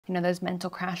You know, those mental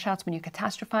crash outs when you're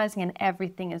catastrophizing and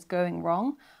everything is going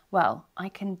wrong? Well, I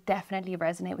can definitely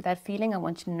resonate with that feeling. I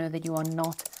want you to know that you are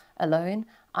not alone.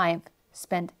 I've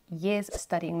spent years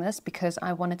studying this because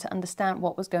I wanted to understand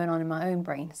what was going on in my own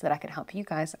brain so that I could help you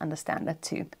guys understand it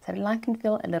too, so that life can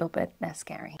feel a little bit less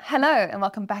scary. Hello, and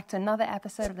welcome back to another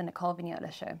episode of the Nicole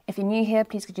Vignola Show. If you're new here,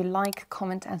 please could you like,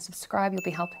 comment, and subscribe. You'll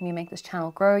be helping me make this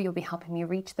channel grow. You'll be helping me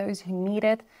reach those who need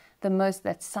it the most,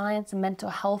 that science and mental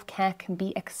health care can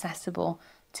be accessible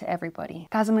to everybody.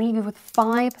 Guys, I'm gonna leave you with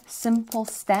 5 simple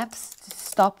steps to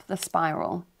stop the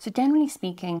spiral. So generally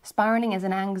speaking, spiraling is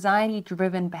an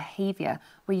anxiety-driven behavior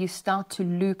where you start to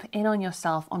loop in on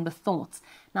yourself on the thoughts.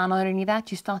 Now, not only that,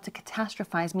 you start to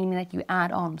catastrophize, meaning that you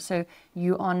add on. So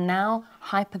you are now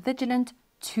hypervigilant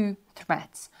to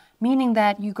threats, meaning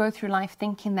that you go through life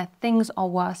thinking that things are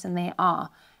worse than they are.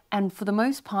 And for the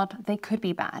most part, they could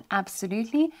be bad,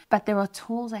 absolutely. But there are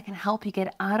tools that can help you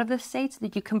get out of this state so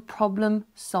that you can problem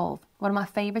solve. One of my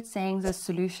favorite sayings is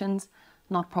solutions,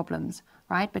 not problems,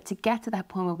 right? But to get to that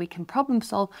point where we can problem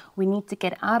solve, we need to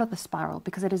get out of the spiral,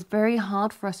 because it is very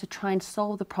hard for us to try and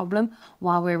solve the problem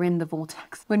while we're in the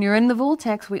vortex. When you're in the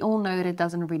vortex, we all know that it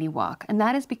doesn't really work. And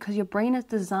that is because your brain is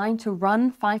designed to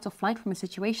run, fight, or flight from a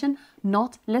situation,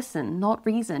 not listen, not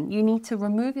reason. You need to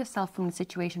remove yourself from the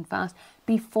situation first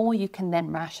before you can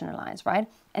then rationalize, right?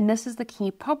 And this is the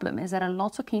key problem, is that a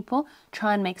lot of people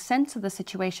try and make sense of the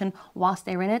situation whilst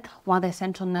they're in it, while their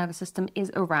central nervous system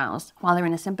is aroused, while they're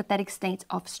in a sympathetic state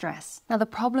of stress. Now, the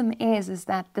problem is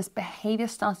that this behavior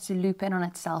starts to loop in on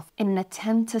itself in an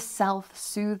attempt to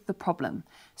self-soothe the problem.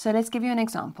 So let's give you an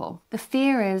example. The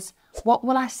fear is, what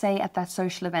will I say at that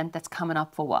social event that's coming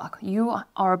up for work? You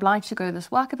are obliged to go to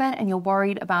this work event and you're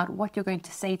worried about what you're going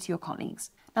to say to your colleagues.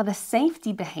 Now, the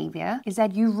safety behavior is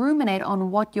that you ruminate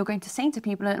on what you're going to say to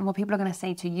people and what people are going to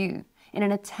say to you in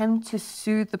an attempt to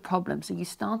soothe the problem. So you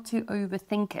start to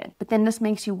overthink it. But then this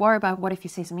makes you worry about, what if you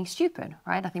say something stupid,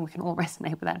 right? I think we can all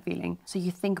resonate with that feeling. So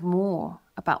you think more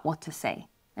about what to say.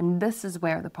 And this is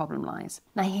where the problem lies.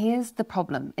 Now, here's the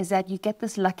problem, is that you get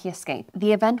this lucky escape.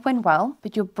 The event went well,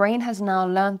 but your brain has now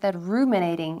learned that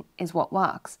ruminating is what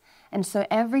works. And so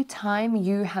every time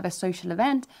you have a social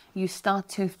event, you start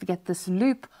to get this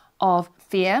loop of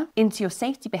fear into your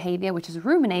safety behavior, which is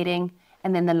ruminating,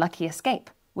 and then the lucky escape,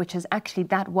 which is actually,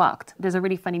 that worked. There's a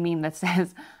really funny meme that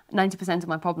says 90% of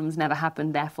my problems never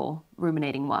happen, therefore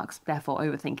ruminating works, therefore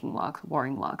overthinking works,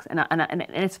 worrying works. And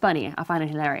it's funny, I find it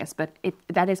hilarious, but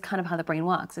that is kind of how the brain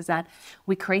works, is that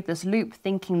we create this loop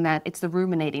thinking that it's the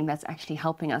ruminating that's actually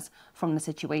helping us from the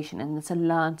situation, and it's a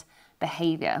learned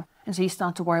behavior. And so you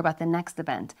start to worry about the next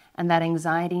event, and that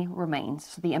anxiety remains.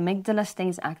 So the amygdala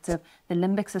stays active, the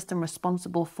limbic system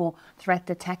responsible for threat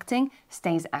detecting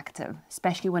stays active,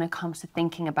 especially when it comes to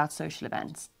thinking about social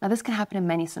events. Now, this can happen in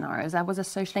many scenarios. That was a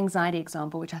social anxiety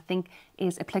example, which I think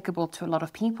is applicable to a lot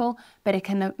of people, but it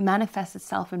can manifest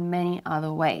itself in many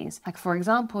other ways. Like, for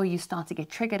example, you start to get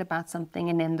triggered about something,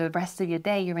 and then the rest of your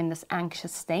day, you're in this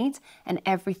anxious state, and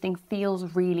everything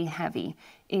feels really heavy.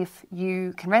 If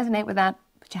you can resonate with that,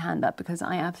 put your hand up, because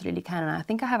I absolutely can. And I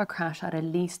think I have a crash out at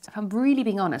least, if I'm really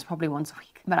being honest, probably once a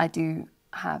week. But I do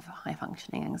have high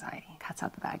functioning anxiety. Cat's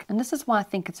out the bag. And this is why I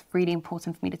think it's really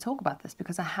important for me to talk about this,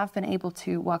 because I have been able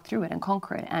to work through it and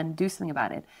conquer it and do something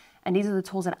about it. And these are the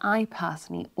tools that I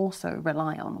personally also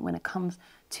rely on when it comes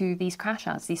to these crash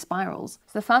outs, these spirals.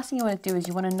 So the first thing you want to do is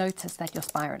you want to notice that you're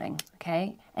spiraling,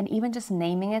 okay? And even just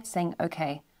naming it, saying,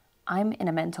 okay, I'm in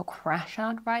a mental crash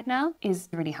out right now, is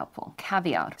really helpful.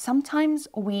 Caveat: sometimes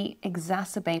we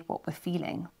exacerbate what we're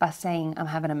feeling by saying I'm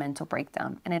having a mental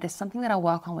breakdown. And it is something that I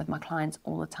work on with my clients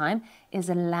all the time, is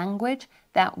a language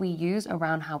that we use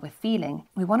around how we're feeling.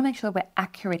 We want to make sure we're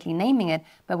accurately naming it,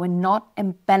 but we're not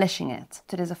embellishing it.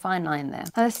 So there's a fine line there.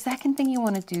 Now, the second thing you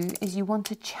want to do is you want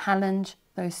to challenge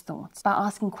those thoughts by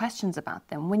asking questions about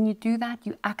them. When you do that,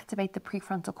 you activate the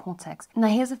prefrontal cortex. Now,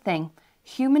 here's the thing.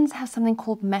 Humans have something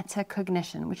called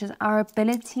metacognition, which is our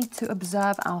ability to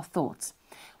observe our thoughts.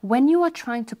 When you are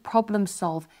trying to problem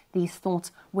solve these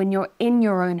thoughts, when you're in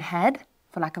your own head,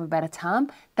 for lack of a better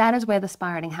term, that is where the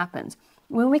spiraling happens.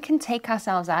 When we can take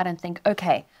ourselves out and think,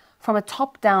 okay, from a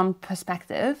top-down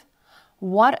perspective,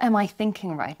 what am I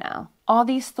thinking right now? Are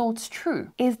these thoughts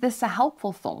true? Is this a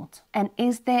helpful thought? And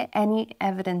is there any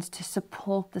evidence to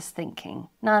support this thinking?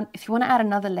 Now, if you want to add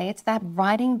another layer to that,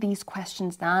 writing these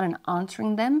questions down and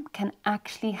answering them can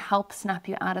actually help snap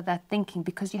you out of that thinking,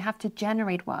 because you have to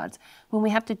generate words. When we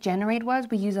have to generate words,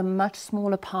 we use a much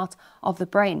smaller part of the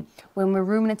brain. When we're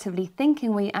ruminatively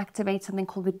thinking, we activate something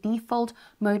called the default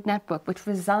mode network, which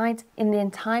resides in the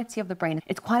entirety of the brain.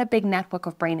 It's quite a big network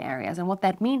of brain areas. And what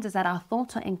that means is that our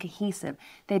thoughts are incohesive.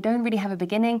 They don't really really have a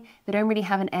beginning, they don't really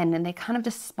have an end, and they kind of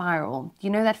just spiral. You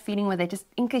know that feeling where they're just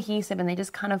incohesive and they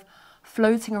just kind of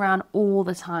floating around all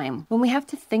the time. When we have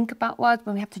to think about words,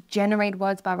 when we have to generate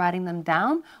words by writing them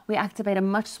down, we activate a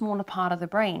much smaller part of the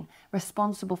brain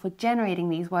responsible for generating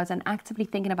these words and actively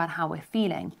thinking about how we're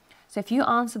feeling. So if you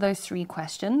answer those 3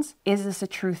 questions, is this a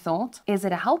true thought? Is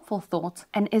it a helpful thought?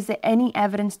 And is there any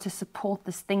evidence to support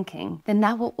this thinking? Then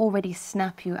that will already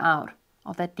snap you out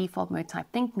of that default mode type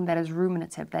thinking that is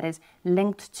ruminative, that is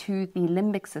linked to the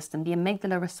limbic system, the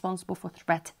amygdala responsible for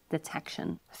threat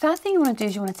detection. First thing you want to do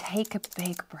is you want to take a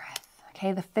big breath.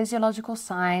 Okay, the physiological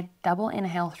sigh, double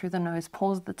inhale through the nose,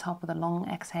 pause at the top with a long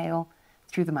exhale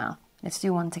through the mouth. Let's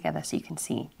do one together so you can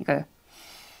see. You go.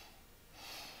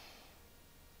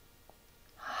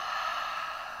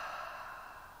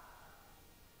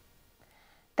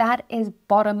 That is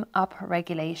bottom-up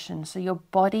regulation. So your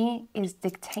body is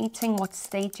dictating what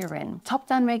state you're in.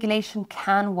 Top-down regulation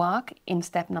can work in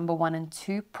step number 1 and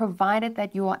 2, provided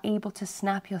that you are able to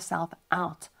snap yourself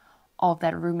out of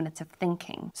that ruminative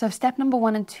thinking. So if step number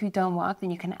 1 and 2 don't work, then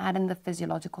you can add in the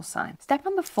physiological sigh. Step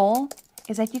number 4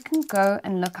 is that you can go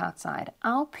and look outside.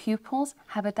 Our pupils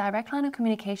have a direct line of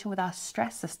communication with our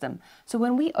stress system. So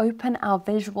when we open our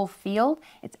visual field,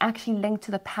 it's actually linked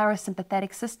to the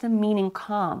parasympathetic system, meaning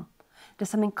calm. There's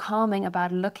something calming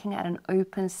about looking at an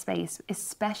open space,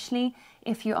 especially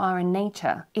if you are in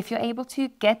nature. If you're able to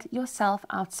get yourself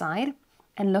outside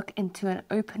and look into an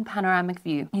open panoramic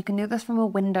view. You can do this from a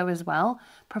window as well,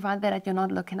 provided that you're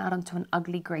not looking out onto an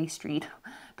ugly grey street.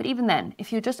 But even then,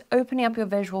 if you're just opening up your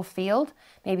visual field,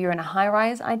 maybe you're in a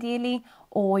high-rise ideally,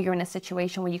 or you're in a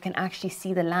situation where you can actually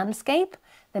see the landscape,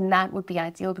 then that would be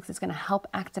ideal because it's going to help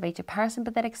activate your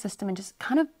parasympathetic system and just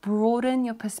kind of broaden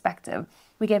your perspective.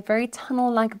 We get very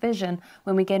tunnel-like vision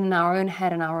when we get in our own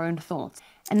head and our own thoughts.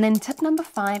 And then tip number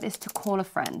 5 is to call a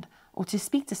friend or to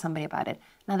speak to somebody about it.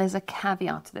 Now there's a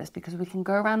caveat to this because we can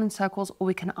go around in circles or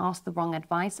we can ask the wrong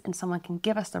advice and someone can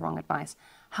give us the wrong advice.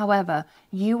 However,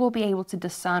 you will be able to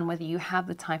discern whether you have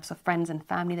the types of friends and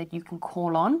family that you can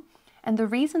call on. And the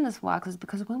reason this works is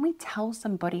because when we tell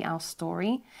somebody our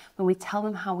story, when we tell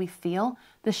them how we feel,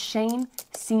 the shame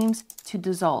seems to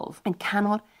dissolve and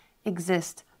cannot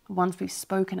exist once we've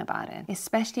spoken about it,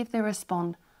 especially if they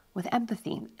respond with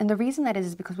empathy. And the reason that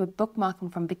is because we're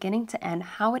bookmarking from beginning to end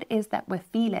how it is that we're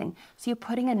feeling. So you're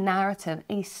putting a narrative,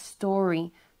 a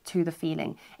story to the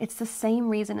feeling. It's the same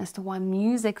reason as to why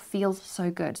music feels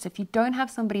so good. So if you don't have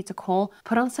somebody to call,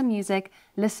 put on some music,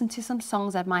 listen to some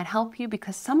songs that might help you,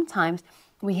 because sometimes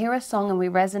we hear a song and we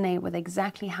resonate with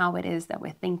exactly how it is that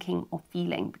we're thinking or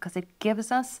feeling, because it gives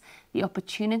us the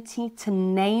opportunity to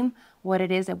name what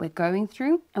it is that we're going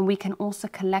through, and we can also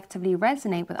collectively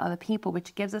resonate with other people,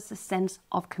 which gives us a sense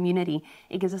of community.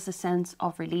 It gives us a sense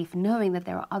of relief, knowing that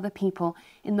there are other people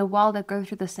in the world that go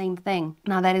through the same thing.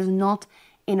 Now, that is not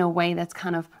in a way that's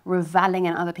kind of reveling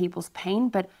in other people's pain,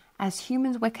 but as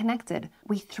humans, we're connected.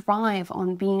 We thrive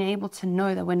on being able to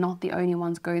know that we're not the only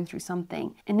ones going through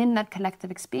something. And in that collective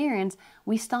experience,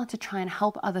 we start to try and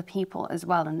help other people as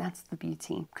well. And that's the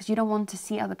beauty, because you don't want to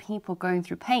see other people going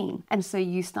through pain. And so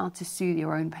you start to soothe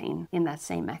your own pain in that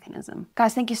same mechanism.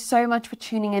 Guys, thank you so much for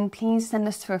tuning in. Please send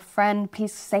this to a friend.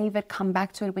 Please save it, come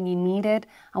back to it when you need it.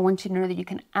 I want you to know that you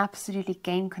can absolutely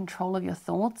gain control of your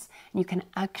thoughts and you can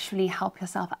actually help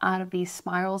yourself out of these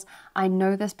spirals. I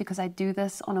know this because I do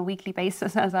this on a weekly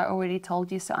basis, as I already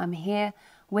told you. So I'm here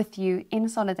with you in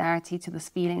solidarity to this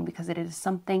feeling, because it is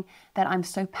something that I'm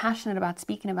so passionate about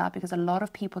speaking about, because a lot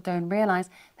of people don't realize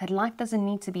that life doesn't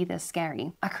need to be this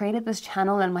scary. I created this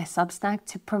channel and my Substack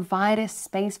to provide a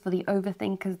space for the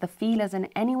overthinkers, the feelers, and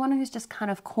anyone who's just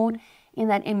kind of caught in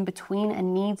that in between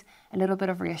and needs a little bit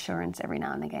of reassurance every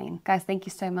now and again. Guys, thank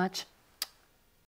you so much.